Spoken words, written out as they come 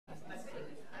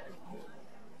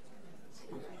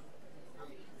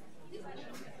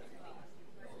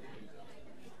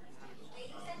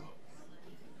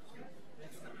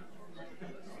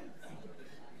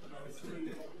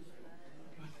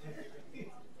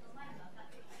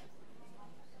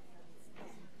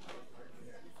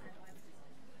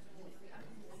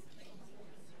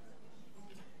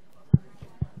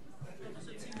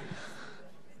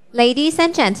Ladies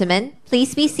and gentlemen,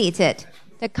 please be seated.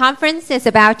 The conference is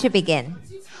about to begin.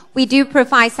 We do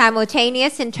provide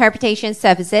simultaneous interpretation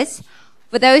services.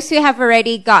 For those who have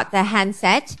already got the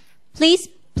handset, please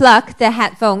plug the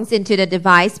headphones into the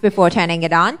device before turning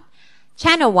it on.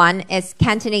 Channel 1 is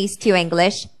Cantonese to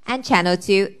English, and Channel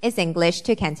 2 is English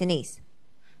to Cantonese.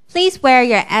 Please wear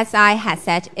your SI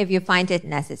headset if you find it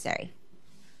necessary.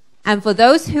 And for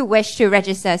those who wish to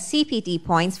register CPD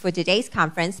points for today's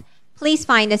conference, please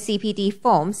find the CPD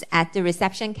forms at the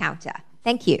reception counter.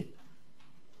 Thank you.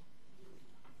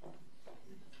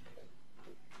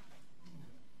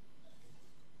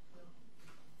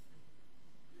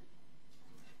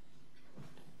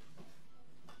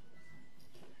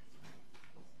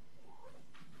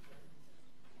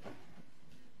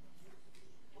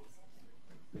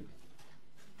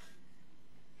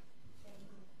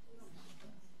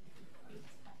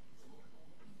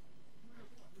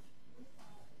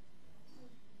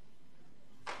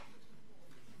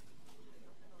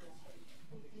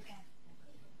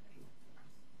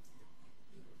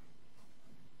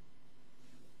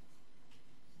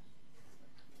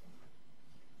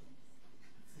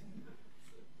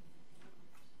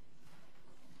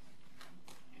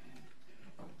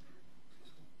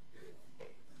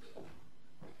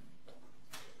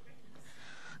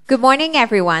 Good morning,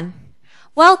 everyone.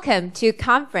 Welcome to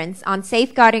Conference on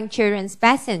Safeguarding Children's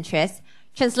Best Interests,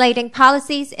 Translating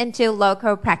Policies into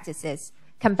Local Practices,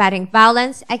 Combating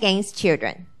Violence Against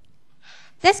Children.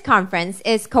 This conference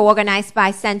is co-organized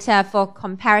by Center for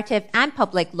Comparative and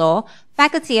Public Law,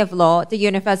 Faculty of Law, the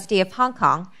University of Hong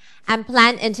Kong, and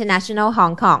Plan International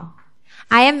Hong Kong.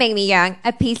 I am Mingmi Young,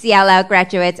 a PCLL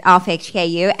graduate of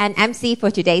HKU and MC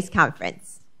for today's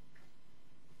conference.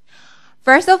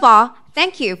 First of all,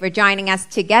 thank you for joining us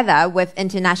together with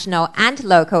international and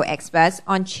local experts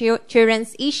on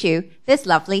children's issue this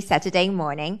lovely Saturday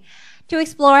morning to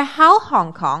explore how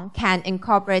Hong Kong can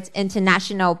incorporate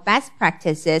international best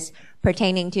practices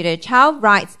pertaining to the Child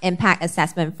Rights Impact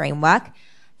Assessment Framework,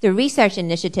 the research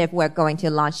initiative we're going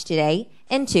to launch today,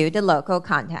 into the local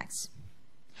context.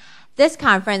 This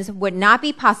conference would not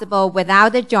be possible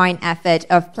without the joint effort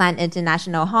of Plan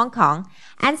International Hong Kong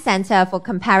and Center for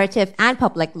Comparative and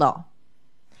Public Law.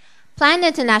 Plan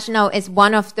International is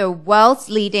one of the world's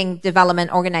leading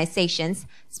development organizations,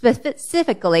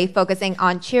 specifically focusing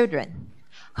on children,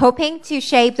 hoping to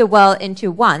shape the world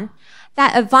into one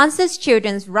that advances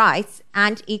children's rights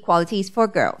and equalities for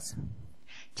girls.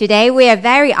 Today, we are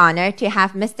very honored to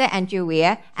have Mr. Andrew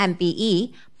Weir,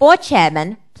 MBE, Board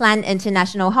Chairman, Plan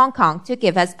International Hong Kong, to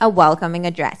give us a welcoming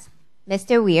address.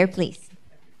 Mr. Weir, please.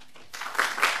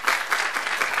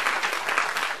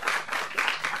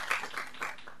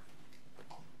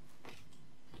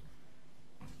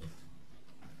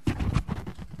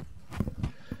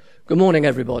 Good morning,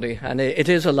 everybody, and it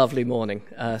is a lovely morning.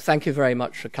 Thank you very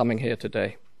much for coming here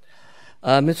today.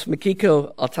 Ms.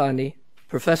 Mikiko Otani,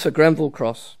 Professor Grenville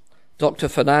Cross, Dr.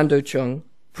 Fernando Chung,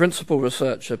 Principal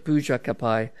Researcher Pooja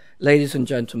Kapai, ladies and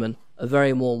gentlemen, a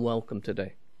very warm welcome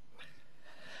today.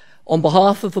 On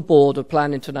behalf of the board of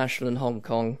Plan International in Hong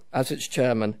Kong, as its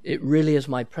chairman, it really is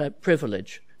my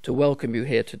privilege to welcome you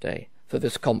here today for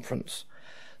this conference.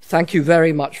 Thank you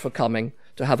very much for coming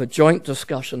to have a joint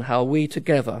discussion how we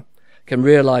together can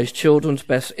realize children's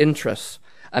best interests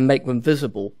and make them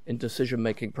visible in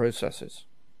decision-making processes.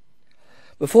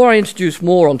 Before I introduce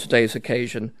more on today's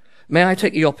occasion, may I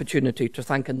take the opportunity to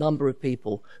thank a number of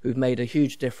people who've made a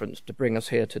huge difference to bring us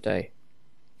here today.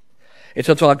 It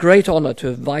is our great honor to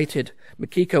have invited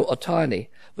Mikiko Otani,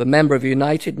 the member of the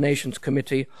United Nations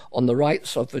Committee on the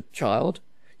Rights of the Child,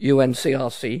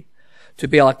 UNCRC, to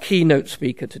be our keynote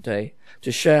speaker today,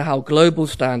 to share how global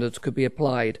standards could be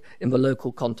applied in the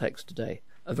local context today.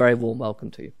 A very warm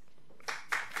welcome to you.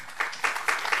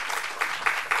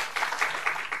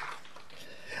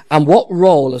 And what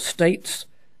role a state's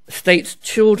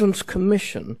Children's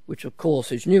Commission, which of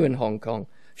course is new in Hong Kong,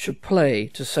 should play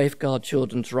to safeguard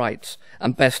children's rights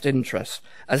and best interests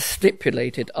as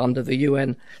stipulated under the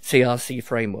UNCRC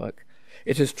framework.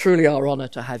 It is truly our honor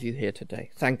to have you here today.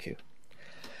 Thank you.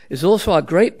 It's also our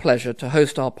great pleasure to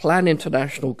host our Plan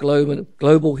International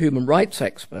Global Human Rights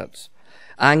experts.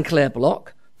 Anne-Claire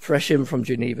Bloch, fresh in from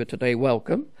Geneva today,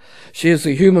 welcome. She is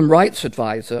the Human Rights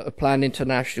Advisor of Plan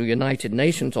International United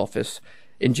Nations Office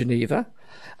in Geneva,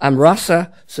 and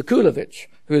Rasa Sekulovic,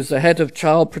 who is the Head of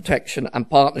Child Protection and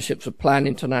Partnerships of Plan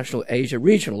International Asia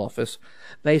Regional Office,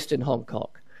 based in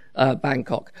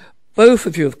Bangkok. Both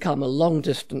of you have come a long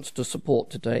distance to support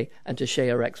today and to share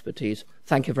your expertise.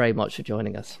 Thank you very much for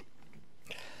joining us.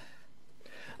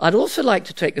 I'd also like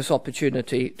to take this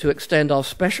opportunity to extend our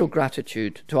special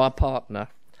gratitude to our partner,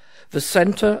 the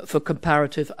Centre for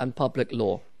Comparative and Public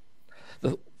Law,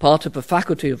 part of the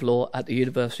Faculty of Law at the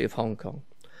University of Hong Kong,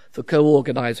 for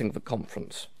co-organising the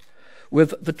conference.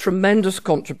 With the tremendous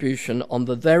contribution on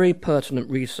the very pertinent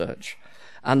research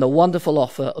and the wonderful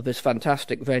offer of this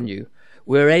fantastic venue,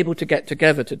 we're able to get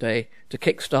together today to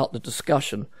kickstart the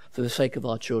discussion for the sake of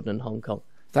our children in Hong Kong.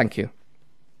 Thank you.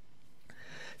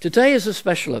 Today is a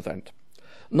special event.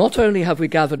 Not only have we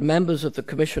gathered members of the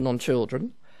Commission on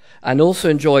Children and also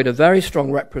enjoyed a very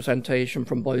strong representation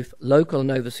from both local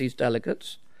and overseas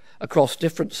delegates across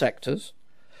different sectors,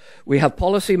 we have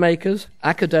policymakers,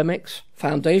 academics,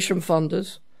 foundation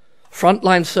funders,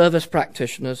 frontline service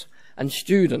practitioners, and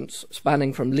students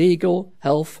spanning from legal,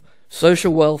 health,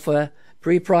 social welfare,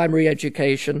 pre-primary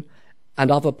education,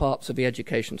 and other parts of the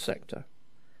education sector.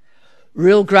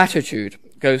 Real gratitude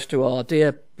goes to our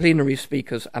dear plenary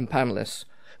speakers and panelists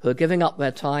who are giving up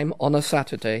their time on a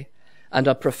Saturday and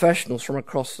are professionals from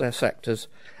across their sectors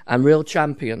and real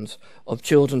champions of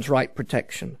children's right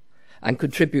protection and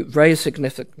contribute very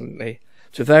significantly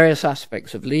to various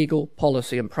aspects of legal,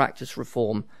 policy and practice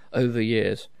reform over the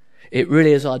years. It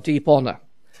really is our deep honour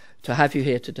to have you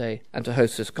here today and to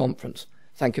host this conference.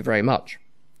 Thank you very much.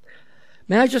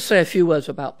 May I just say a few words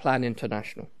about Plan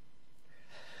International?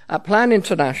 At Plan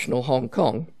International Hong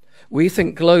Kong, we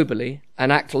think globally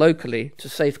and act locally to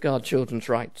safeguard children's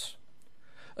rights.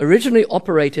 Originally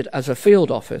operated as a field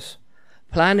office,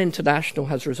 Plan International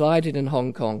has resided in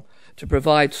Hong Kong to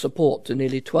provide support to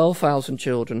nearly 12,000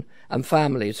 children and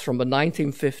families from the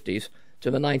 1950s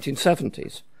to the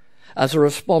 1970s as a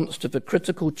response to the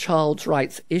critical child's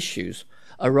rights issues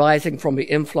arising from the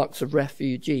influx of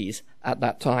refugees at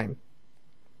that time.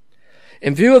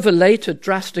 In view of the later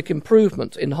drastic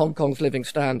improvement in Hong Kong's living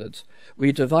standards,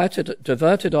 we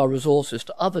diverted our resources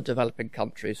to other developing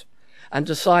countries and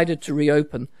decided to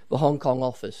reopen the Hong Kong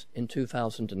office in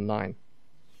 2009.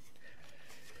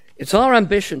 It's our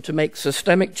ambition to make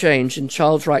systemic change in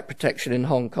child's right protection in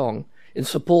Hong Kong in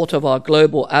support of our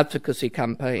global advocacy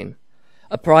campaign,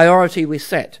 a priority we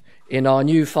set in our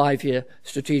new 5-year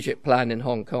strategic plan in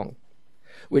Hong Kong,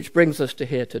 which brings us to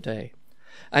here today.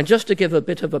 And just to give a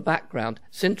bit of a background,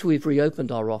 since we've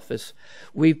reopened our office,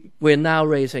 we're now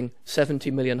raising 70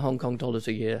 million Hong Kong dollars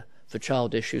a year for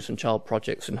child issues and child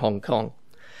projects in Hong Kong.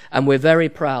 And we're very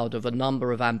proud of a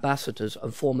number of ambassadors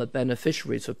and former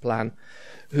beneficiaries of Plan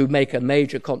who make a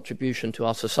major contribution to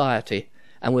our society.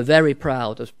 And we're very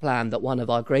proud as Plan that one of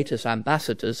our greatest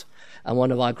ambassadors and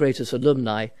one of our greatest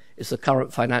alumni is the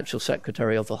current Financial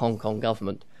Secretary of the Hong Kong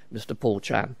government, Mr. Paul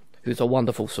Chan, who's a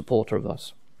wonderful supporter of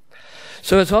us.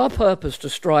 So it's our purpose to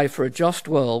strive for a just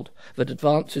world that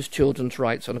advances children's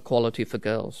rights and equality for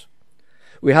girls.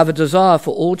 We have a desire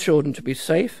for all children to be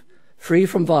safe, free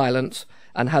from violence,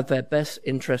 and have their best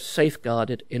interests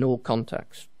safeguarded in all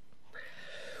contexts.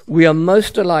 We are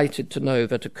most delighted to know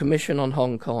that a Commission on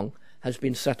Hong Kong has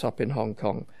been set up in Hong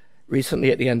Kong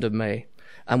recently at the end of May,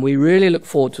 and we really look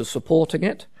forward to supporting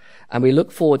it, and we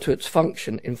look forward to its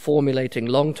function in formulating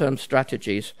long-term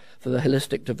strategies for the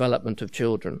holistic development of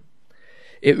children.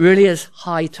 It really is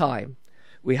high time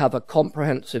we have a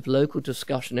comprehensive local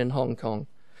discussion in Hong Kong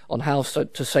on how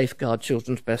to safeguard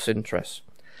children's best interests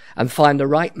and find the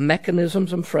right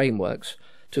mechanisms and frameworks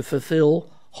to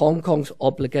fulfill Hong Kong's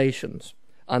obligations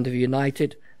under the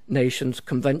United Nations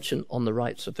Convention on the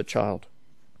Rights of the Child.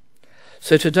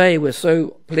 So today we're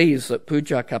so pleased that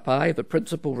Pooja Kapai, the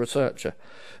principal researcher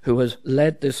who has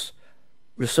led this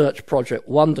research project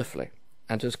wonderfully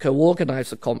and has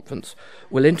co-organized the conference,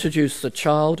 will introduce the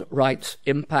Child Rights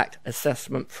Impact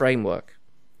Assessment Framework.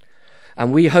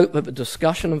 And we hope that the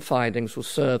discussion and findings will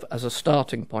serve as a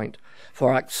starting point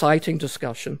for our exciting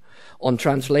discussion on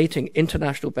translating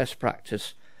international best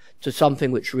practice to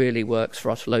something which really works for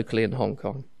us locally in Hong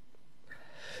Kong.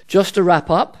 Just to wrap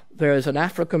up, there is an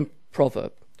African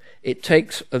proverb, it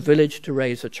takes a village to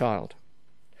raise a child.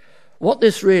 What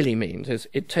this really means is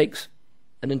it takes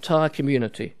an entire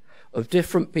community of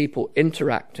different people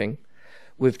interacting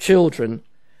with children,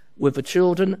 with the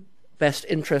children best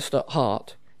interest at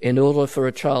heart, in order for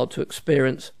a child to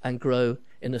experience and grow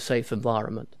in a safe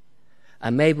environment.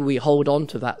 And maybe we hold on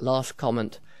to that last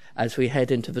comment as we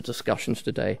head into the discussions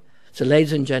today. So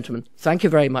ladies and gentlemen, thank you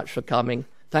very much for coming.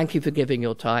 Thank you for giving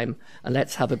your time, and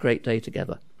let's have a great day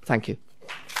together. Thank you.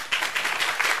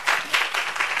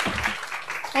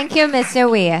 Thank you, Mr.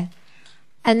 Weir.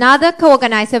 Another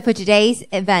co-organizer for today's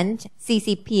event,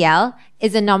 CCPL,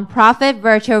 is a non-profit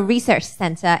virtual research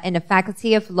center in the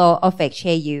Faculty of Law of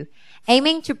HKU,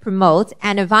 aiming to promote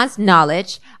and advance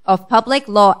knowledge of public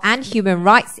law and human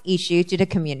rights issues to the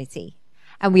community.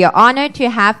 And we are honored to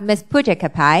have Ms. Pooja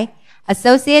Kapai,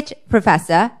 Associate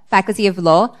Professor, Faculty of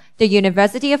Law, the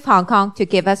University of Hong Kong, to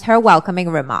give us her welcoming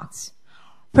remarks.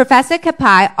 Professor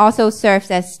Kapai also serves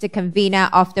as the convener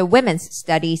of the Women's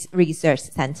Studies Research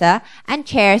Center and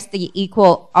chairs the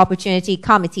Equal Opportunity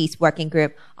Committee's working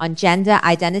group on gender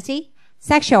identity,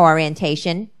 sexual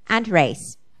orientation, and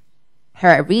race.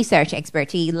 Her research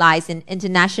expertise lies in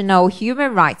international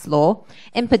human rights law,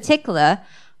 in particular,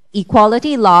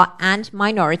 equality law and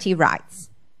minority rights.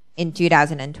 In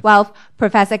 2012,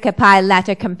 Professor Kapai led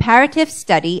a comparative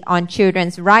study on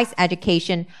children's rights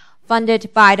education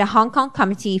funded by the Hong Kong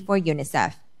Committee for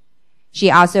UNICEF.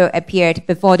 She also appeared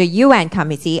before the UN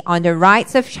Committee on the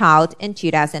Rights of Child in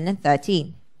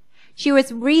 2013. She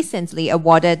was recently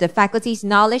awarded the Faculty's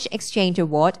Knowledge Exchange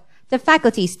Award, the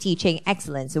Faculty's Teaching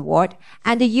Excellence Award,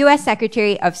 and the U.S.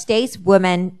 Secretary of State's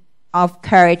Women of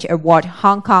Courage Award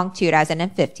Hong Kong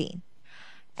 2015.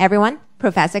 Everyone,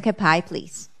 Professor Kapai,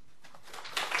 please.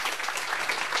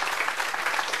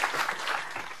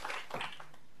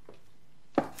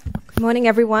 Good morning,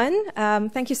 everyone.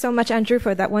 Thank you so much, Andrew,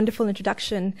 for that wonderful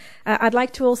introduction. I'd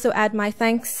like to also add my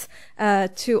thanks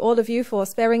to all of you for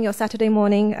sparing your Saturday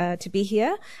morning to be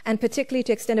here, and particularly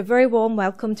to extend a very warm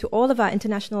welcome to all of our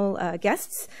international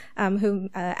guests,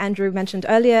 whom Andrew mentioned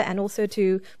earlier, and also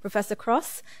to Professor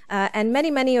Cross, and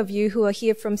many, many of you who are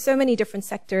here from so many different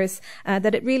sectors,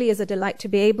 that it really is a delight to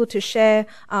be able to share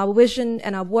our vision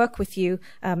and our work with you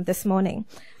this morning.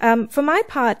 For my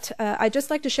part, I'd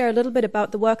just like to share a little bit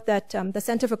about the work that the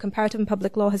Center for Comparative and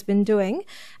Public Law has been doing.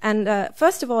 And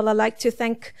first of all, I'd like to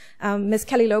thank Ms.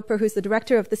 Kelly Loper, who's the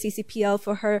director of the CCPL,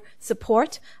 for her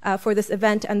support for this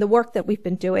event and the work that we've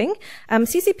been doing.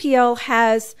 CCPL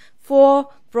has 4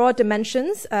 broad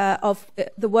dimensions of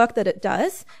the work that it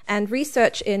does, and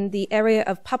research in the area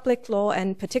of public law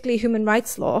and particularly human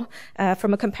rights law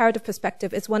from a comparative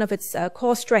perspective is one of its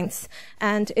core strengths.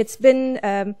 And it's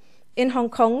been in Hong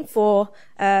Kong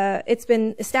it's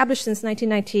been established since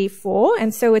 1994,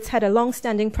 and so it's had a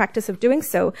long-standing practice of doing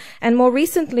so. And more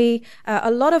recently,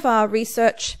 a lot of our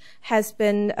research has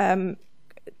been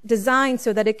designed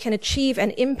so that it can achieve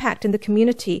an impact in the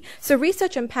community. So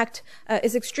research impact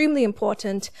is extremely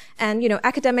important, and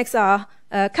academics are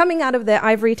coming out of their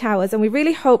ivory towers, and we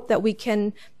really hope that we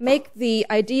can make the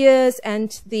ideas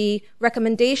and the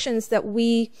recommendations that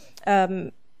we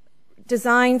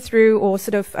design through or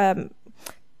sort of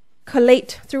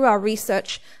collate through our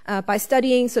research by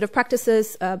studying sort of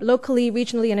practices locally,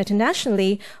 regionally, and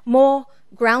internationally, more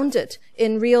grounded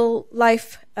in real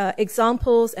life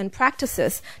examples and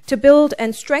practices to build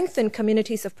and strengthen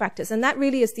communities of practice. And that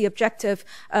really is the objective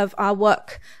of our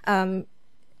work,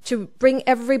 to bring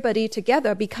everybody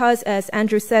together, because, as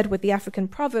Andrew said with the African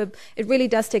proverb, it really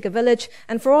does take a village.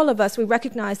 And for all of us, we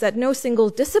recognize that no single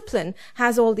discipline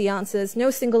has all the answers. No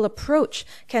single approach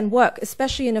can work,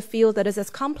 especially in a field that is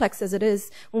as complex as it is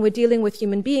when we're dealing with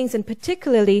human beings, and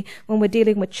particularly when we're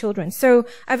dealing with children. So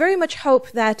I very much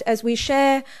hope that as we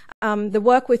share the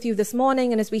work with you this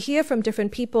morning, and as we hear from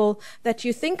different people, that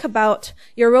you think about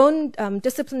your own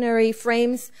disciplinary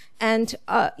frames, and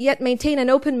yet maintain an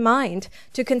open mind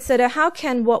to consider how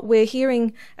can what we're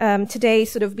hearing today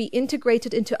sort of be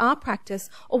integrated into our practice,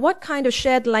 or what kind of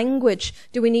shared language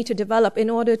do we need to develop in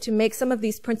order to make some of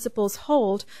these principles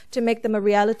hold, to make them a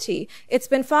reality. It's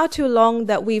been far too long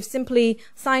that we've simply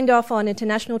signed off on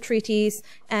international treaties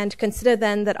and consider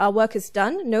then that our work is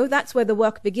done. No, that's where the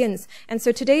work begins. And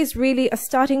so today is really a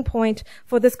starting point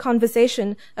for this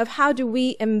conversation of how do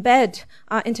we embed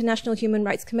our international human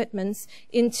rights commitments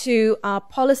into our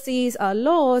policies, our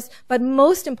laws, but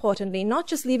most importantly, not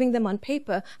just leaving them on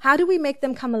paper, how do we make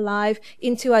them come alive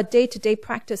into our day-to-day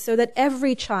practice so that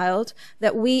every child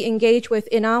that we engage with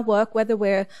in our work, whether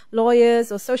we're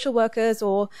lawyers or social workers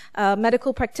or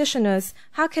medical practitioners,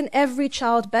 how can every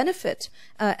child benefit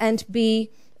and be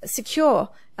secure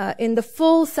in the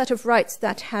full set of rights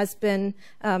that has been,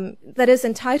 that is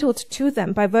entitled to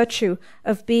them by virtue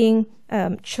of being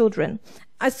children.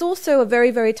 It's also a very,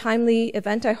 very timely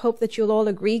event. I hope that you'll all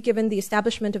agree, given the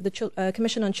establishment of the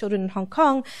Commission on Children in Hong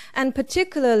Kong, and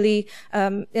particularly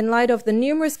in light of the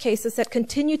numerous cases that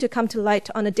continue to come to light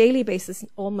on a daily basis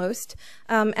almost,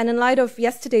 and in light of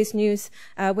yesterday's news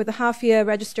with the half-year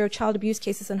register of child abuse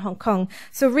cases in Hong Kong.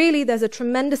 So really, there's a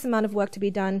tremendous amount of work to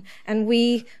be done, and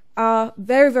we are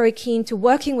very, very keen to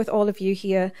working with all of you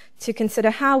here to consider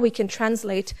how we can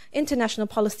translate international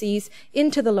policies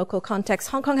into the local context.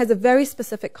 Hong Kong has a very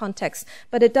specific context,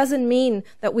 but it doesn't mean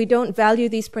that we don't value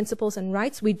these principles and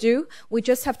rights. We do. We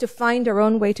just have to find our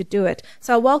own way to do it.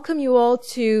 So I welcome you all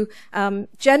to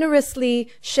generously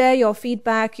share your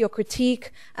feedback, your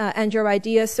critique, and your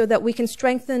ideas so that we can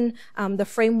strengthen the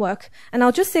framework. And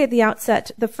I'll just say at the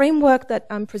outset, the framework that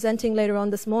I'm presenting later on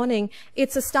this morning,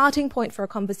 it's a starting point for a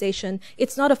conversation.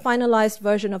 It's not a finalized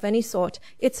version of any sort.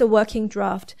 It's a working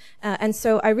draft. And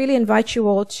so I really invite you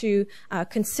all to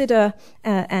consider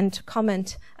and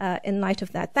comment in light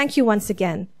of that. Thank you once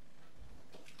again.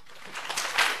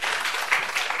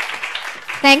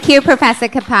 Thank you, Professor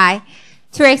Kapai.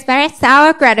 To express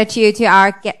our gratitude to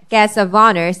our guests of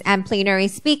honors and plenary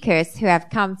speakers who have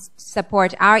come to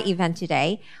support our event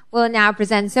today, we'll now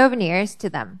present souvenirs to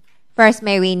them. First,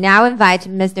 may we now invite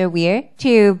Mr. Weir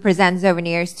to present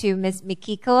souvenirs to Ms.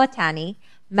 Mikiko Otani,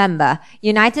 member,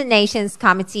 United Nations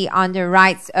Committee on the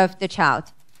Rights of the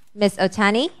Child. Ms.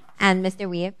 Otani and Mr.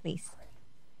 Weir, please.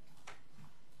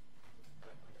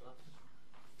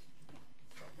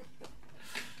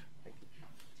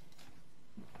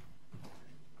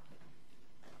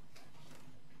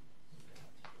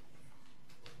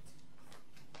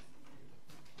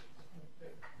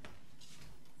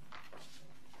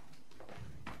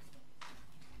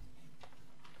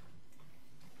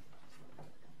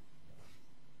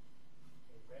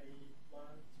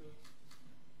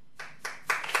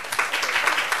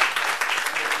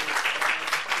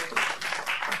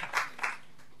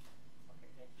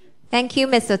 Thank you,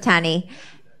 Ms. Otani.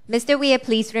 Mr. Weir,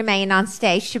 please remain on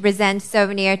stage to present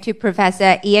souvenir to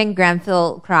Professor Ian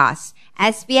Grenfell-Cross,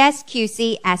 SBS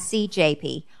QC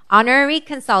SCJP, Honorary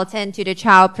Consultant to the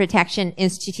Child Protection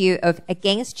Institute of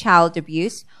Against Child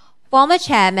Abuse, former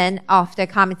Chairman of the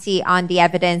Committee on the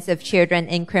Evidence of Children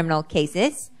in Criminal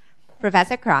Cases.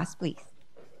 Professor Cross, please.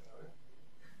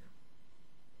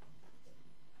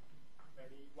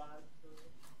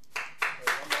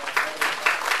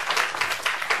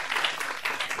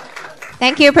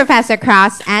 Thank you, Professor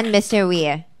Cross and Mr.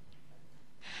 Weir.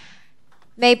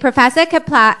 May Professor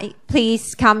Kapai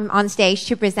please come on stage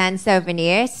to present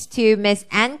souvenirs to Ms.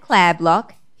 Anne Claire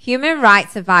Bloch, Human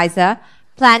Rights Advisor,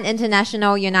 Plan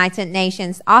International United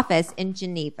Nations Office in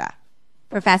Geneva.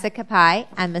 Professor Kapai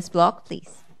and Ms. Bloch, please.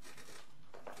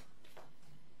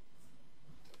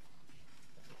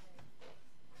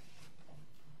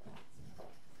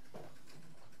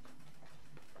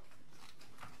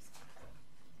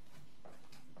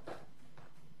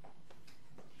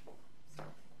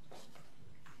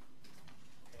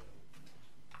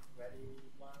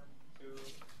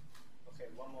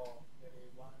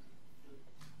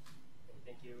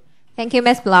 Thank you,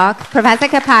 Ms. Bloch. Professor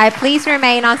Kapai, please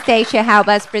remain on stage to help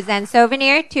us present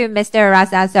souvenir to Mr.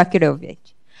 Raza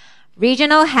Zakirovic,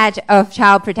 Regional Head of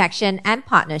Child Protection and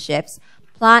Partnerships,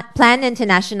 Plan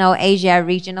International Asia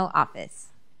Regional Office.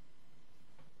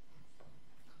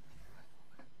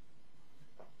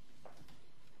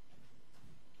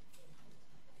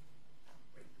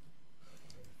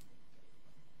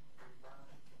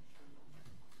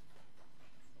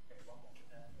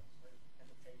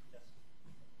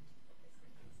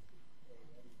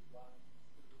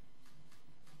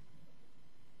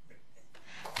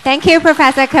 Thank you,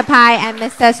 Professor Kapai and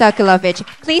Mr. Sokolovich.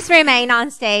 Please remain on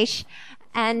stage.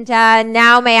 And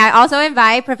now may I also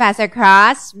invite Professor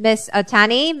Cross, Ms.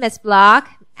 Otani, Ms. Bloch,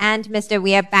 and Mr.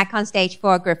 Weir back on stage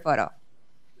for a group photo.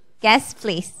 Guests,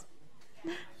 please.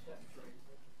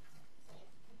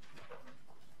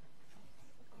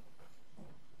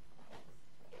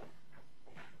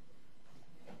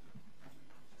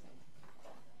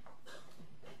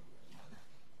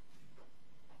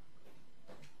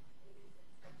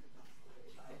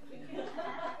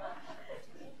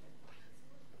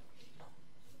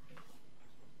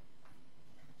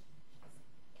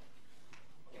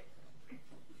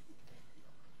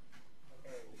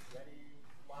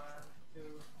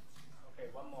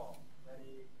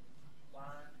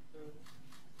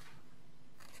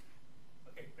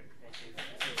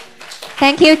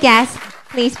 Thank you, guests.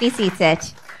 Please be seated.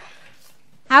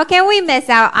 How can we miss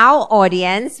out our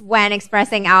audience when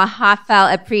expressing our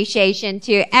heartfelt appreciation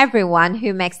to everyone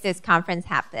who makes this conference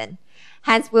happen?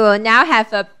 Hence, we will now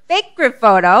have a big group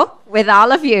photo with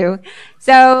all of you.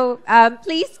 So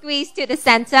please squeeze to the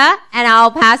center, and I'll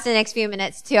pass the next few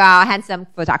minutes to our handsome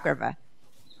photographer.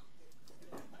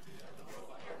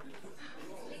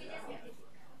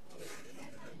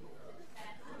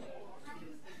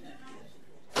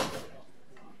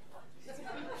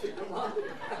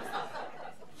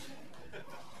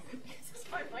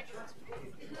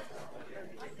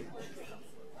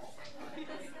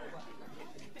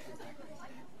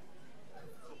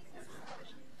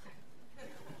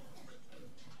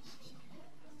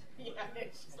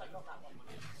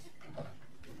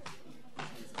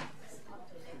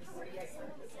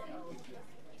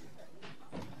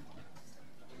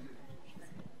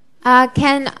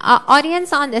 Can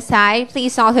audience on the side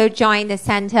please also join the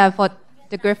center for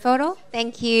the group photo?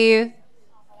 Thank you.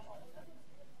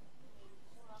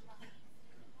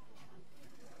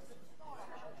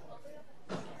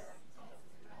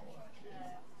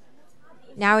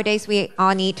 Nowadays, we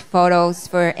all need photos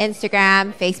for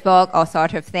Instagram, Facebook, all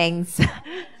sort of things.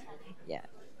 Yeah.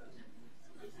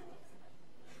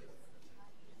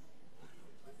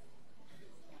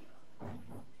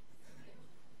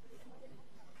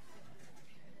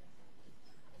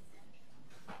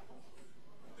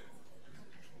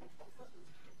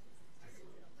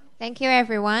 Thank you,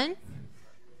 everyone.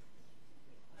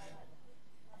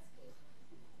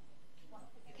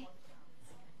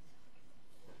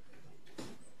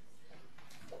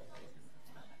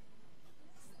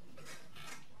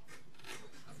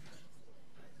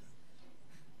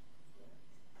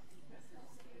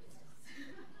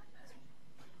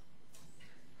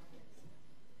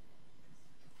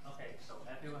 Okay, so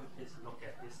everyone please look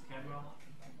at this camera.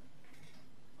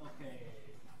 Okay,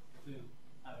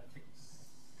 take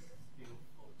still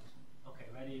photos. Okay,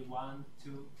 ready? 1, 2.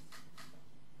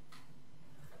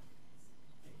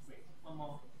 Okay, wait, one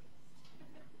more.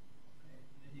 Okay,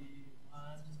 ready? 1,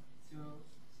 2,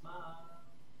 smile.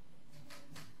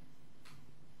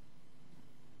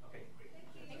 Okay, great.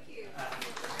 Thank you. How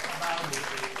about the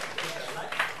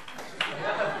light?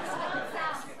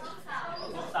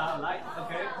 Sound light,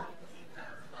 okay.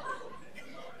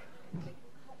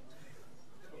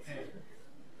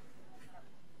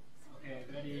 Okay,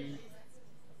 ready?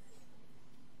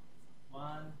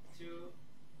 1, 2.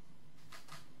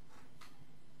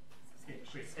 Okay,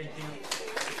 great. Thank you.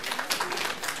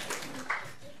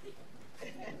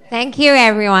 Thank you,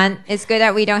 everyone. It's good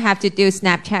that we don't have to do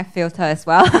Snapchat filter as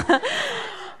well.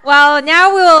 Well,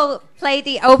 now we'll play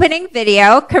the opening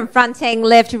video, Confronting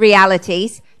Lived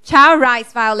Realities, Child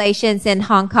Rights Violations in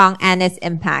Hong Kong and Its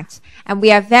Impact. And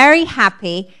we are very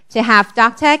happy to have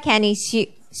Dr. Kenny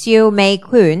Siu Mei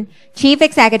Koon, Chief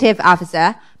Executive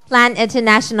Officer, Plan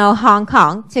International Hong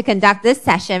Kong, to conduct this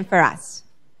session for us.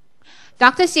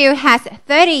 Dr. Siu has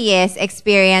 30 years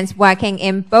experience working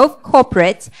in both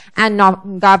corporate and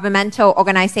non-governmental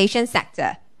organization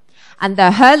sector. Under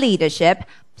her leadership,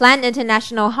 Plan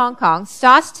International Hong Kong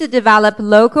starts to develop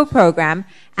local program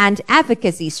and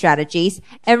advocacy strategies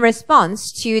in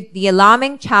response to the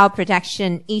alarming child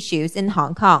protection issues in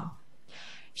Hong Kong.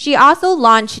 She also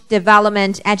launched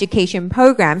development education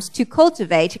programs to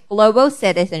cultivate global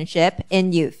citizenship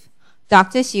in youth.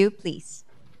 Dr. Siu, please.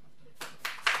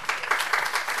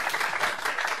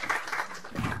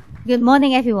 Good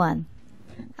morning, everyone.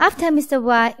 After Mr.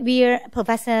 Weir,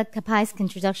 Professor Kapai's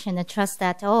introduction, I trust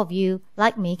that all of you,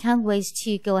 like me, can't wait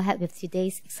to go ahead with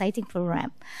today's exciting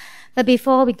program. But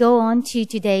before we go on to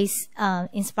today's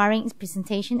inspiring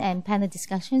presentation and panel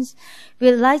discussions,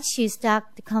 we'd like to start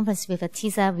the conference with a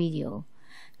teaser video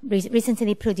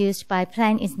recently produced by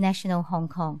Plan International Hong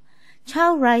Kong.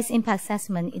 Child Rights Impact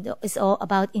Assessment is all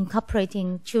about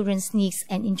incorporating children's needs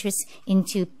and interests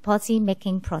into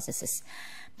policy-making processes.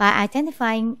 By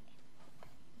identifying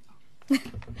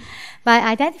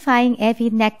every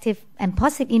negative and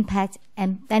positive impact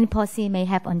any policy may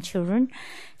have on children,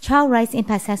 Child Rights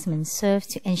Impact Assessment serves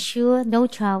to ensure no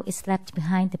child is left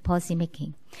behind the policy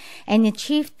making. And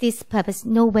achieve this purpose,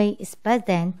 no way is better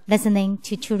than listening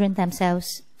to children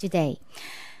themselves today.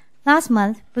 Last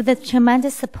month, with the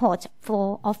tremendous support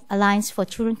of Alliance for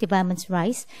Children Development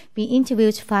Rights, we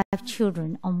interviewed 5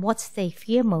 children on what they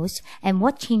fear most and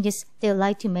what changes they would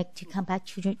like to make to combat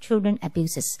children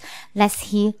abuses. Let's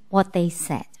hear what they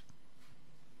said.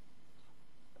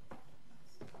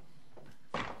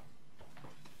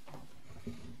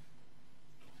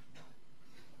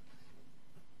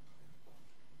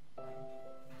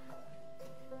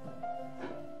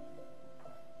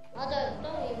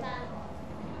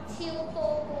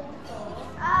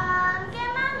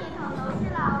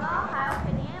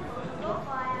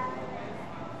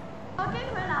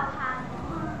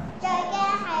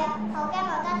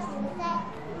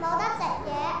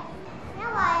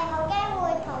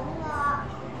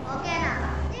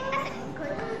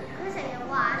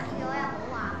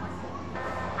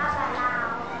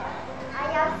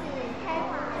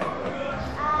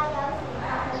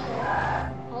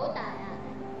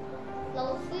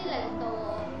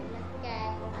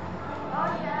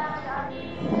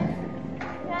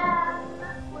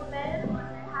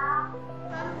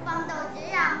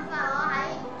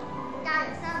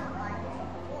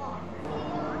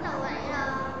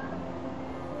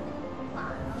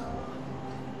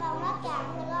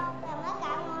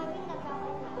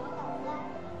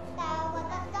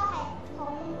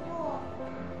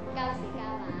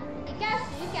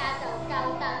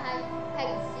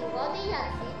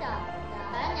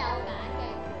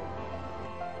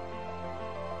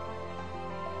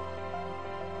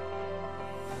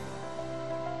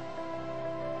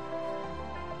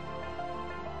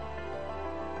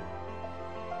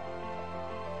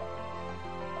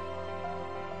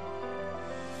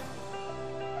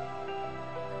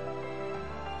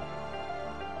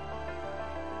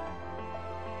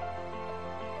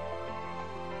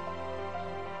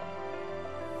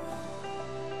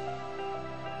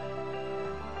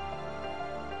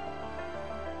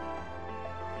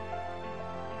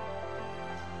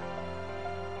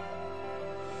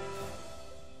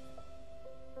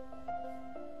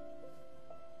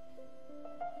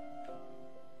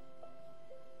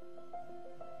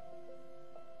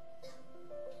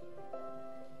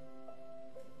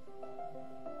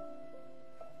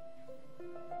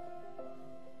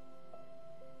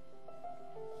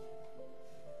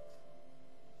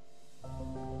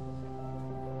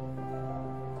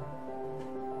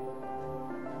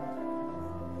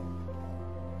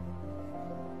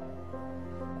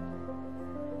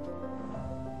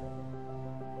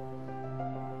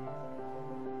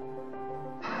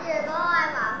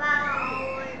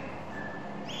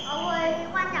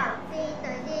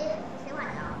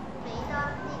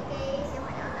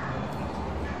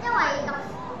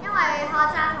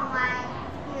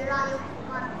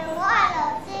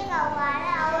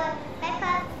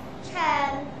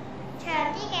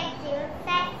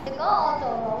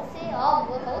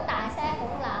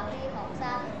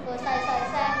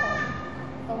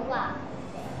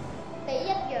 比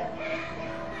一樣。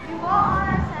如果我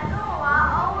哋成日都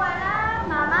話我會咧，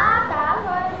媽媽打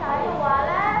佢仔嘅話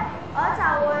咧，我就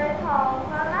會同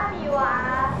佢媽咪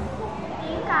話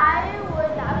點解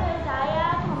會打佢仔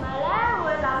啊，同埋咧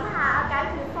會諗下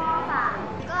解決方法。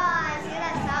如果我係小特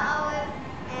首，我會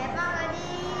幫嗰啲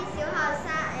小學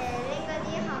生拎嗰啲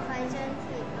學費津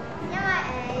貼咯，因為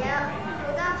有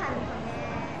好多貧窮嘅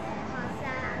學生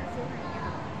小朋友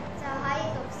就可以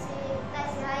讀書，第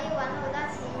時可以揾好多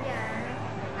錢養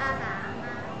阿爸阿媽。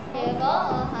如果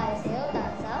我係小特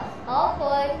首，我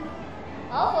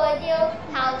會要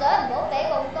校長唔好俾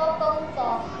咁多功課，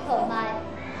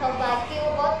同埋叫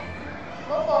嗰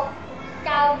個教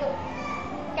育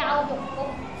局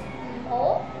唔好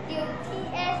叫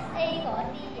TSA 嗰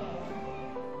啲嘢。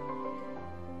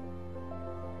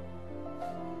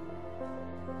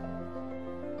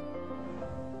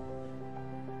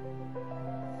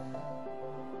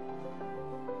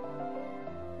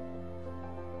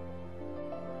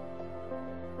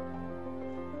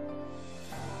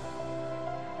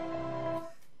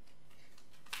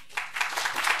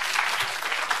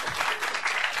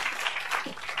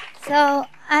So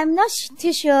I'm not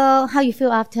too sure how you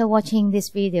feel after watching this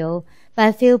video, but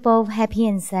I feel both happy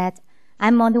and sad.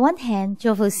 I'm on the one hand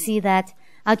joyful to see that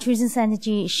our children's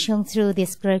energy is shown through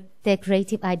their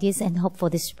creative ideas and hope for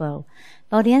this world.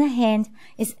 But on the other hand,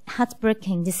 it's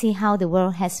heartbreaking to see how the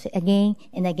world has again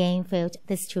and again failed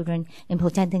these children in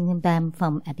protecting them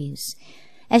from abuse.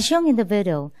 As shown in the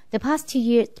video, the past two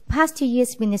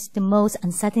years witnessed the most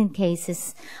uncertain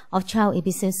cases of child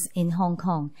abuses in Hong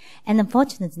Kong. And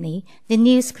unfortunately, the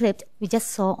news clip we just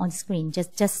saw on the screen,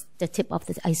 just the tip of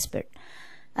the iceberg.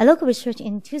 A local research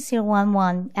in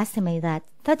 2011 estimated that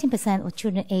 13% of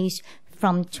children aged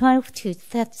from 12 to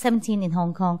 17 in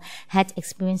Hong Kong had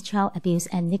experienced child abuse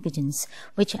and negligence,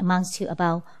 which amounts to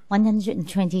about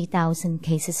 120,000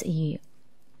 cases a year.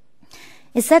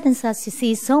 It saddens us to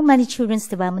see so many children's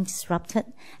development disrupted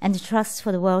and the trust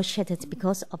for the world shattered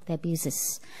because of the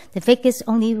abuses. The figures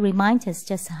only remind us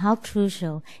just how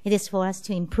crucial it is for us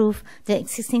to improve the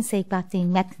existing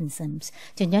safeguarding mechanisms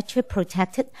to nurture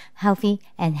protected, healthy,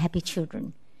 and happy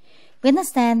children. We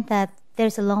understand that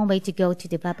there's a long way to go to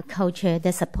develop a culture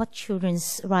that supports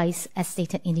children's rights as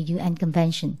stated in the UN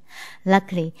Convention.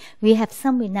 Luckily, we have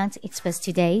some renowned experts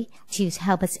today to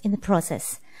help us in the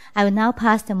process. I will now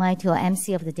pass the mic to our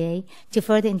MC of the day to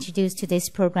further introduce today's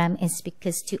program and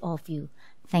speakers to all of you.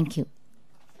 Thank you.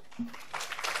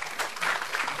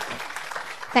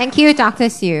 Thank you, Dr.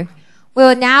 Su.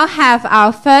 We'll now have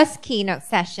our first keynote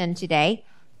session today,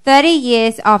 30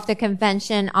 Years of the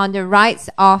Convention on the Rights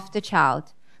of the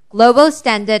Child, Global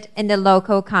Standard in the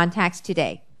Local Context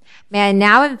Today. May I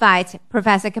now invite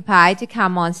Professor Kapai to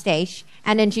come on stage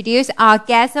and introduce our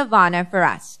guest of honor for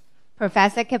us.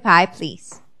 Professor Kapai,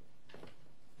 please.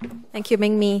 Thank you,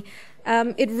 Mingmi.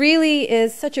 It really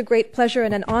is such a great pleasure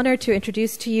and an honor to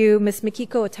introduce to you Ms.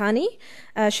 Mikiko Otani.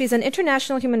 She's an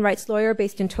international human rights lawyer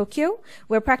based in Tokyo,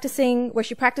 where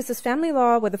she practices family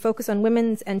law with a focus on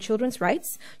women's and children's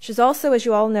rights. She's also, as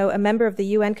you all know, a member of the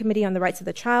UN Committee on the Rights of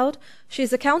the Child.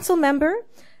 She's a council member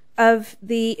of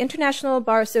the International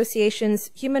Bar Association's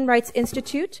Human Rights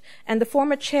Institute and the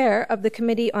former chair of the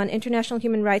Committee on International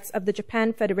Human Rights of the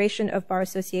Japan Federation of Bar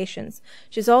Associations.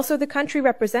 She's also the country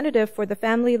representative for the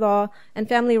Family Law and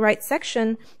Family Rights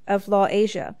section of Law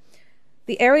Asia.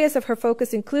 The areas of her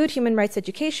focus include human rights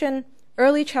education,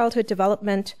 early childhood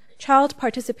development, child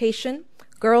participation,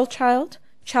 girl child,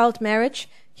 child marriage,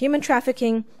 human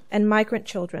trafficking, and migrant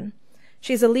children.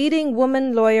 She's a leading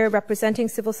woman lawyer representing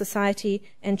civil society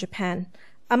in Japan.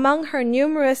 Among her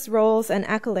numerous roles and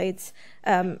accolades,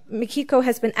 Mikiko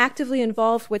has been actively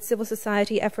involved with civil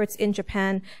society efforts in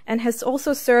Japan and has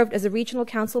also served as a regional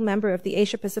council member of the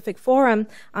Asia-Pacific Forum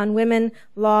on Women,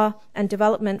 Law, and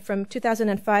Development from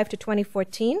 2005 to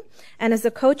 2014, and as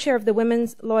the co-chair of the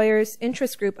Women's Lawyers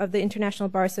Interest Group of the International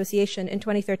Bar Association in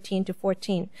 2013 to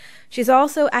 14. She's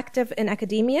also active in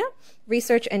academia,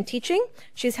 research, and teaching.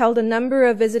 She's held a number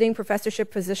of visiting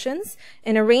professorship positions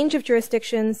in a range of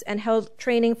jurisdictions and held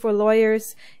training for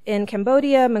lawyers in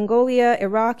Cambodia, Mongolia,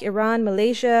 Iraq, Iran,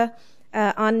 Malaysia,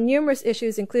 on numerous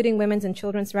issues, including women's and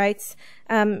children's rights.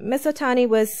 Ms. Otani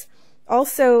was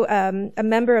also a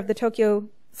member of the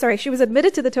she was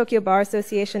admitted to the Tokyo Bar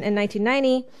Association in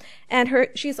 1990, and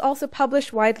she's also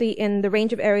published widely in the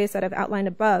range of areas that I've outlined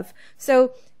above.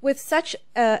 So with such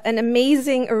an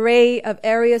amazing array of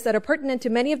areas that are pertinent to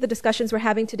many of the discussions we're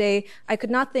having today, I could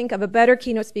not think of a better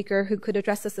keynote speaker who could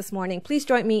address us this morning. Please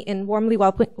join me in warmly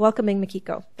welcoming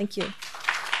Mikiko. Thank you.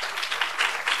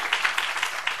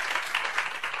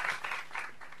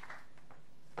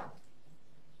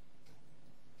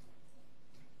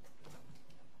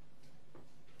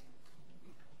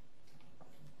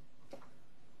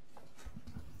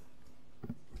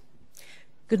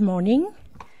 Good morning,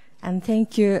 and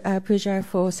thank you, Pooja,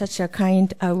 for such a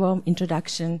kind, warm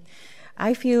introduction.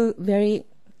 I feel very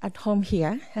at home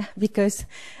here because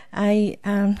I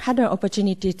had an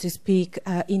opportunity to speak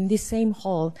in this same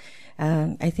hall,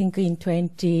 I think in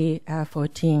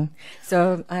 2014.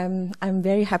 So I'm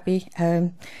very happy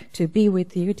to be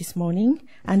with you this morning,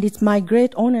 and it's my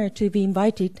great honor to be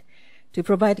invited to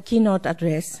provide a keynote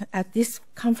address at this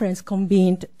conference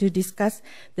convened to discuss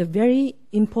the very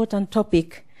important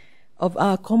topic of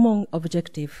our common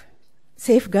objective,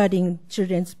 safeguarding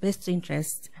children's best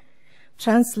interests,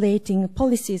 translating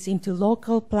policies into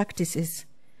local practices,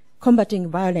 combating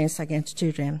violence against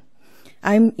children.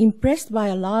 I'm impressed by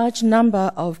a large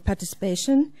number of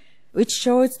participation, which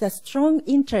shows the strong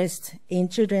interest in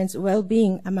children's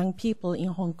well-being among people in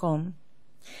Hong Kong.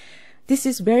 This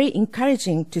is very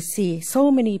encouraging to see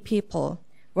so many people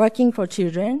working for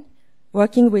children,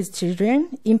 working with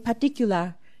children, in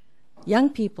particular young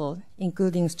people,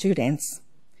 including students,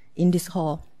 in this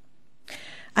hall.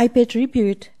 I pay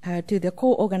tribute to the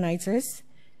co-organizers,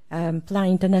 Plan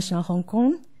International Hong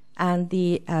Kong, and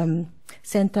the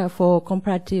Center for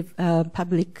Comparative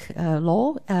Public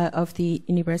Law of the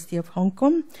University of Hong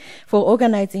Kong for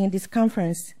organizing this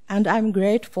conference. And I'm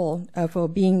grateful for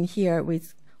being here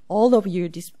with all of you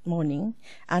this morning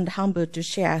and humbled to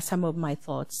share some of my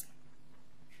thoughts.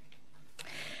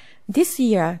 This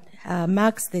year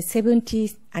marks the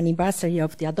 70th anniversary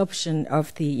of the adoption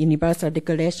of the Universal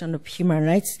Declaration of Human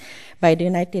Rights by the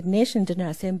United Nations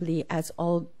General Assembly, as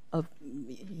all of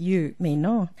you may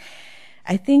know.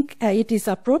 I think it is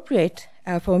appropriate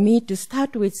for me to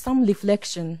start with some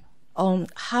reflection on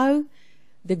how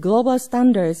the global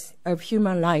standards of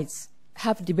human rights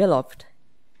have developed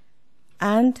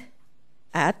and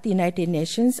at the United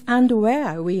Nations and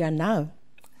where we are now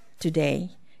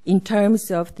today in terms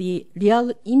of the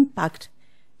real impact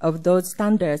of those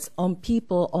standards on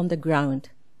people on the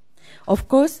ground. Of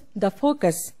course, the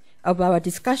focus of our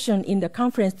discussion in the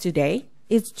conference today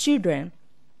is children.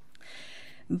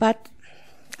 But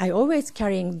I always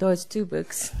carrying those two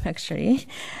books, actually.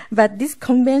 But this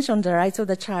Convention on the Rights of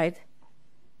the Child,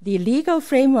 the legal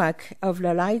framework of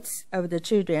the rights of the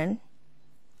children,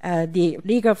 the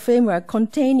legal framework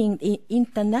containing the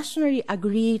internationally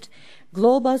agreed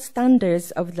global standards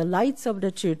of the rights of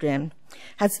the children,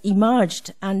 has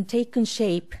emerged and taken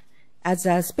shape as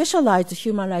a specialized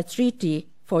human rights treaty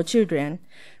for children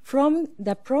from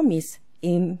the promise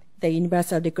in the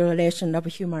Universal Declaration of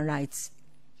Human Rights.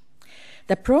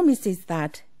 The promise is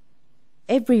that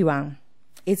everyone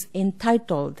is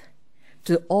entitled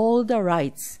to all the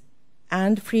rights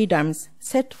and freedoms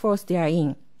set forth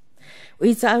therein,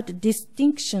 without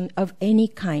distinction of any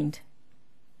kind.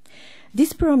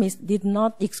 This promise did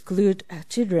not exclude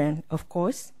children, of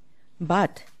course,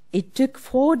 but it took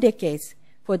 4 decades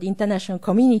for the international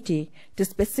community to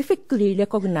specifically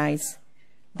recognize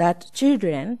that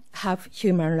children have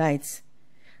human rights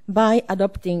by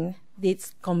adopting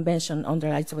this Convention on the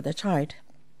Rights of the Child.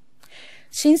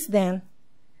 Since then,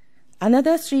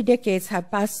 another 3 decades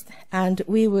have passed, and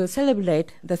we will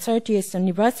celebrate the 30th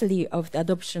anniversary of the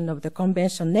adoption of the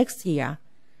Convention next year.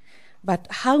 But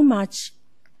how much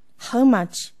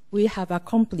we have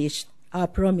accomplished our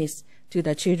promise to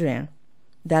the children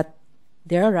that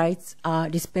their rights are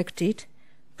respected,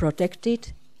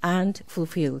 protected, and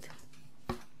fulfilled.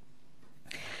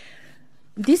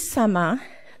 This summer,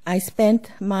 I spent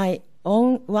my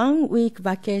own 1-week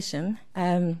vacation.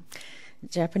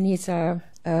 Japanese are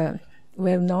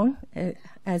well known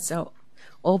as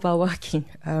overworking,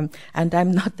 and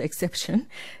I'm not the exception.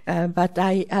 But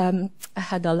I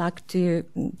had the luck to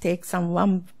take some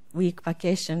 1-week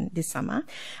vacation this summer,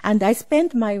 and I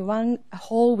spent my 1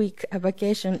 whole week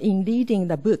vacation in reading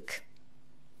the book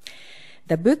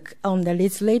on the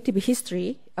legislative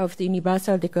history of the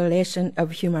Universal Declaration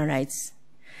of Human Rights.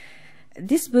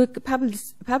 This book,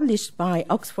 published by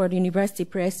Oxford University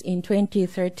Press in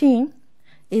 2013,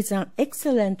 is an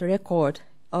excellent record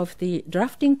of the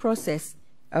drafting process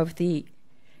of the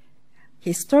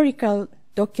historical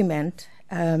document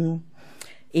in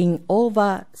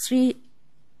over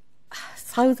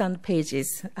 3,000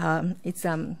 pages. It's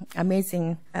an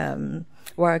amazing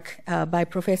work by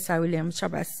Professor William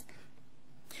Chabas.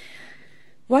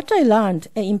 What I learned,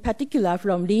 in particular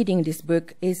from reading this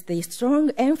book, is the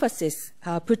strong emphasis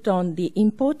put on the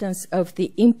importance of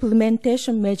the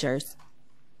implementation measures.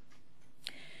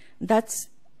 That's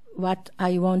what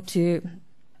I want to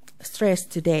stress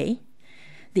today,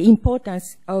 the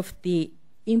importance of the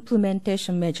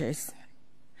implementation measures.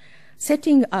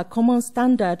 Setting a common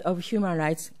standard of human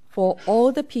rights for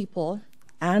all the people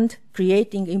and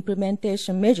creating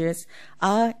implementation measures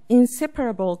are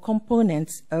inseparable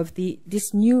components of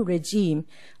this new regime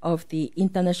of the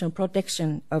international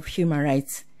protection of human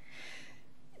rights.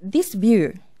 This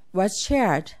view was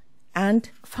shared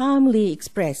and firmly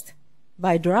expressed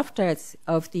by drafters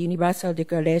of the Universal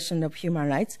Declaration of Human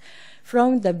Rights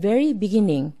from the very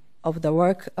beginning of the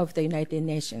work of the United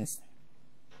Nations.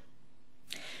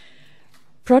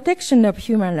 Protection of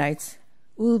human rights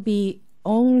will be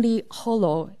only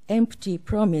hollow, empty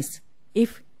promise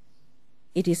if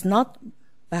it is not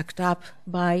backed up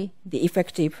by the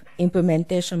effective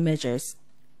implementation measures.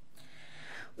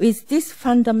 With this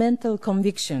fundamental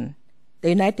conviction, the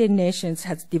United Nations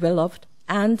has developed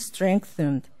and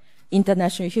strengthened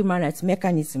international human rights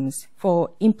mechanisms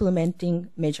for implementing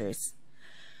measures.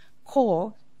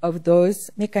 Core of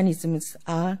those mechanisms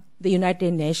are the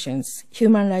United Nations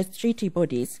Human Rights Treaty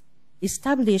bodies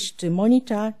established to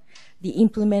monitor the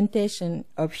implementation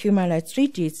of human rights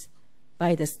treaties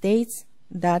by the states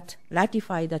that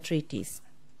ratify the treaties.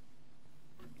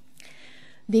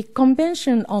 The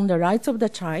Convention on the Rights of the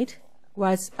Child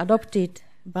was adopted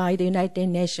by the United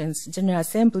Nations General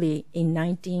Assembly in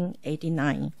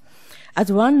 1989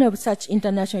 as one of such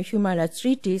international human rights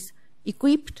treaties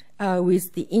equipped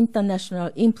with the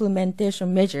international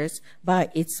implementation measures by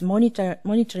its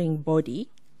monitoring body,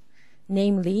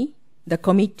 namely the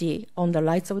Committee on the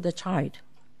Rights of the Child.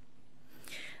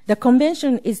 The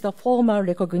Convention is the formal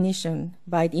recognition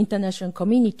by the international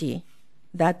community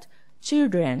that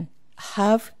children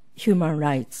have human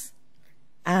rights,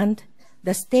 and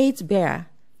the states bear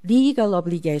legal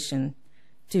obligation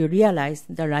to realize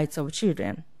the rights of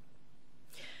children.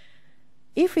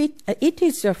 If it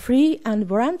is a free and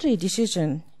voluntary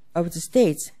decision of the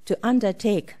states to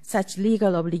undertake such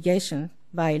legal obligation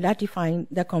by ratifying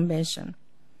the Convention.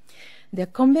 The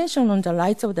Convention on the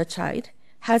Rights of the Child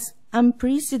has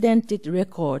unprecedented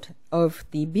record of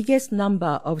the biggest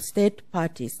number of state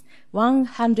parties,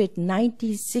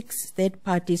 196 state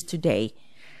parties today,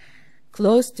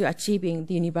 close to achieving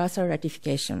the universal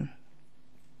ratification.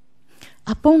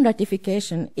 Upon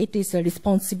ratification, it is the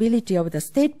responsibility of the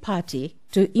state party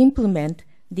to implement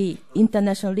the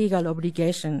international legal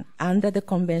obligation under the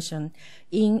Convention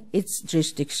in its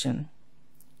jurisdiction.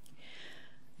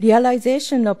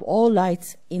 Realization of all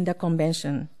rights in the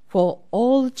Convention for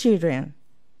all children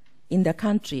in the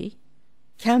country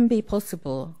can be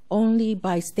possible only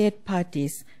by state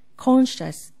parties'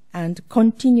 conscious and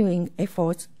continuing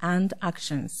efforts and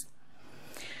actions.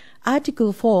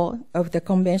 Article 4 of the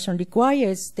Convention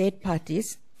requires state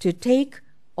parties to take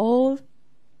all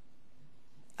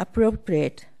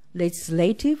appropriate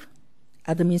legislative,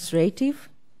 administrative,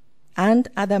 and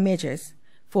other measures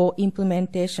for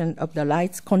implementation of the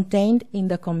rights contained in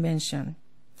the Convention.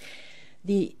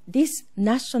 This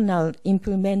national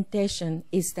implementation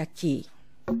is the key.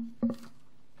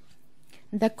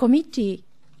 The committee,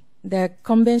 the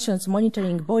Convention's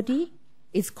monitoring body,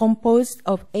 is composed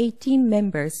of 18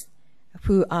 members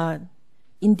who are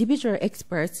individual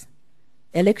experts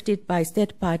elected by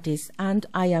state parties, and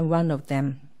I am one of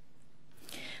them.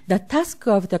 The task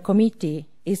of the committee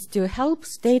is to help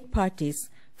state parties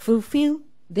fulfill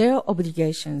their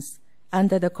obligations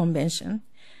under the Convention,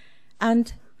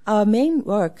 and our main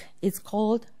work is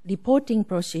called reporting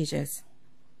procedures.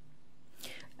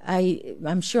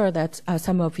 I'm sure that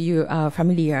some of you are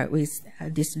familiar with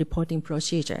these reporting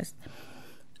procedures.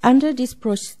 Under this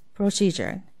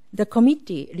procedure, the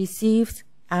committee receives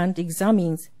and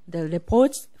examines the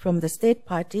reports from the state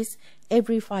parties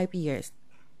every 5 years,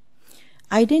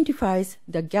 identifies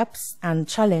the gaps and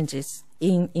challenges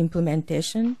in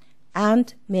implementation,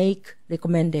 and make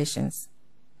recommendations.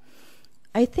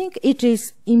 I think it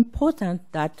is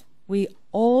important that we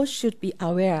all should be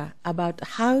aware about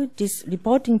how this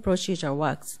reporting procedure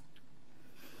works.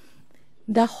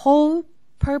 The whole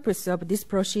purpose of this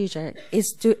procedure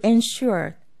is to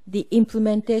ensure the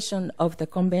implementation of the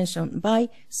Convention by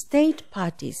state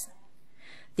parties.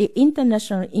 The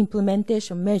international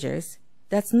implementation measures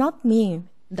does not mean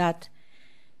that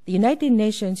the United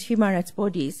Nations human rights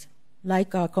bodies,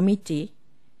 like our committee,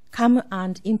 come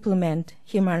and implement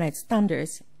human rights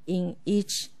standards in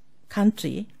each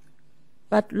country,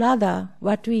 but rather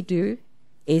what we do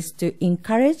is to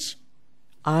encourage,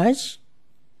 urge,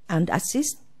 and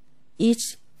assist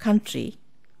each country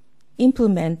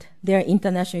implement their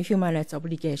international human rights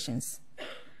obligations.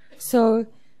 So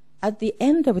at the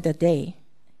end of the day,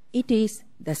 it is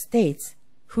the states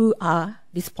who are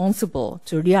responsible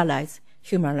to realize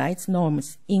human rights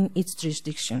norms in its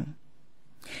jurisdiction.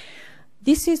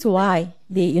 This is why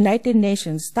the United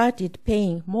Nations started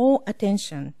paying more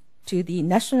attention to the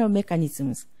national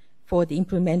mechanisms for the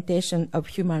implementation of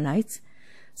human rights,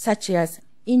 such as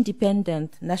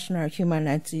independent national human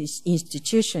rights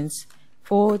institutions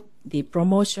for the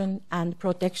promotion and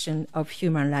protection of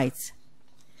human rights.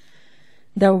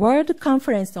 The World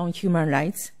Conference on Human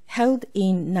Rights, held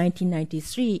in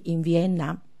 1993 in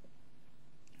Vienna,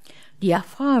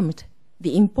 reaffirmed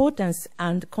the importance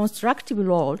and constructive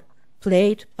role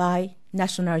played by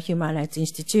national human rights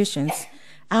institutions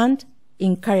and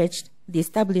encouraged the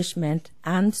establishment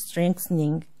and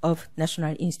strengthening of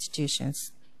national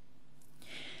institutions.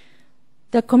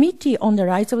 The Committee on the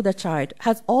Rights of the Child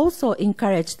has also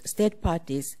encouraged state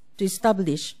parties to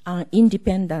establish an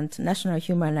independent national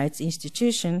human rights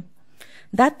institution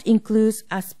that includes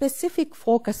a specific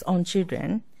focus on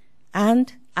children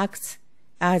and acts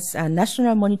as a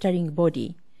national monitoring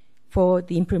body for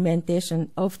the implementation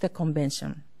of the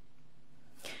Convention.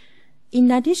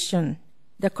 In addition,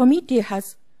 the committee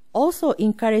has also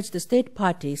encouraged the state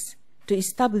parties to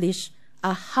establish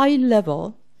a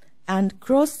high-level and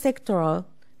cross-sectoral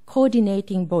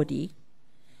coordinating body,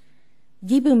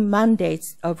 given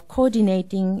mandates of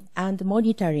coordinating and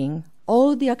monitoring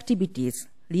all the activities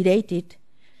related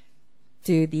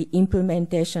to the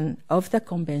implementation of the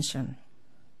Convention.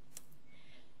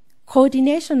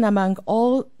 Coordination among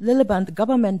all relevant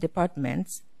government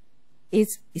departments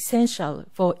is essential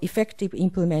for effective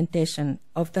implementation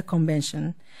of the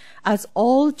Convention, as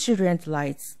all children's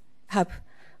rights have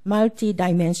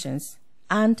multi-dimensions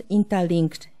and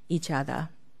interlinked each other.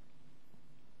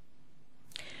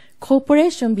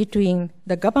 Cooperation between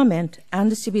the government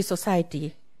and civil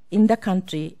society in the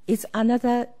country is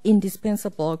another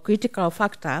indispensable critical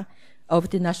factor of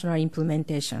the national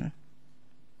implementation.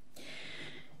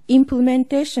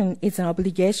 Implementation is an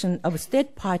obligation of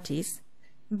state parties,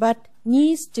 but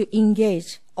needs to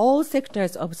engage all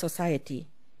sectors of society,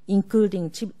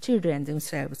 including children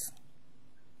themselves.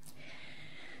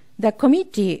 The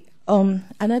Committee on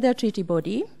another treaty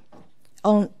body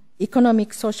on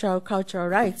economic, social, cultural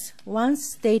rights once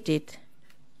stated,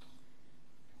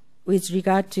 with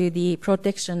regard to the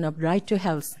protection of right to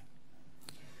health,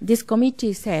 this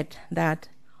committee said that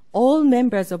all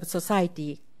members of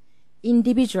society,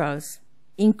 individuals,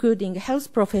 including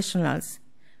health professionals,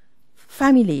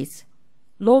 families,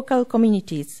 local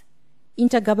communities,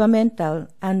 intergovernmental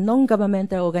and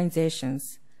non-governmental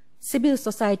organizations, civil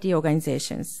society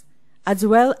organizations, as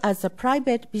well as the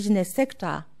private business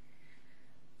sector,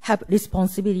 have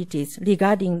responsibilities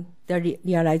regarding the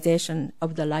realization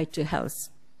of the right to health.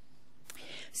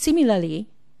 Similarly,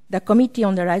 the Committee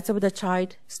on the Rights of the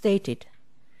Child stated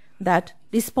that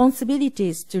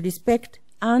responsibilities to respect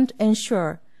and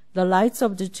ensure the rights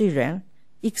of the children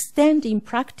extend in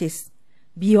practice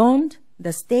beyond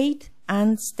the state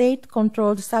and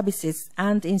state-controlled services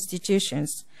and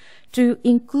institutions to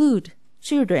include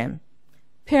children,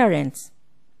 parents,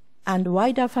 and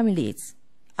wider families,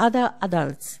 other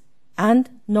adults, and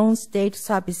non-state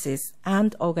services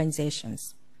and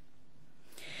organizations.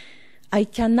 I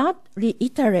cannot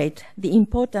reiterate the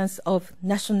importance of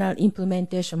national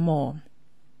implementation more.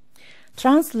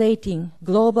 Translating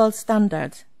global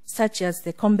standards such as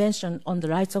the Convention on the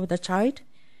Rights of the Child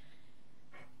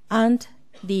and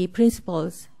the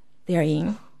principles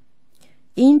therein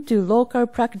into local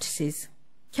practices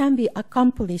can be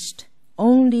accomplished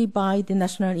only by the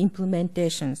national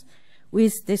implementations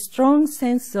with the strong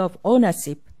sense of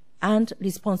ownership and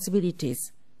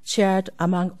responsibilities shared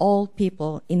among all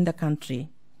people in the country.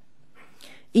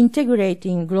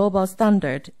 Integrating global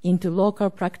standard into local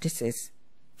practices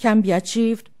can be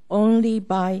achieved only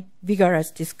by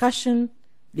vigorous discussion,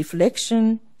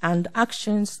 reflection, and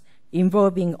actions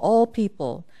involving all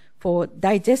people for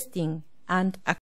digesting and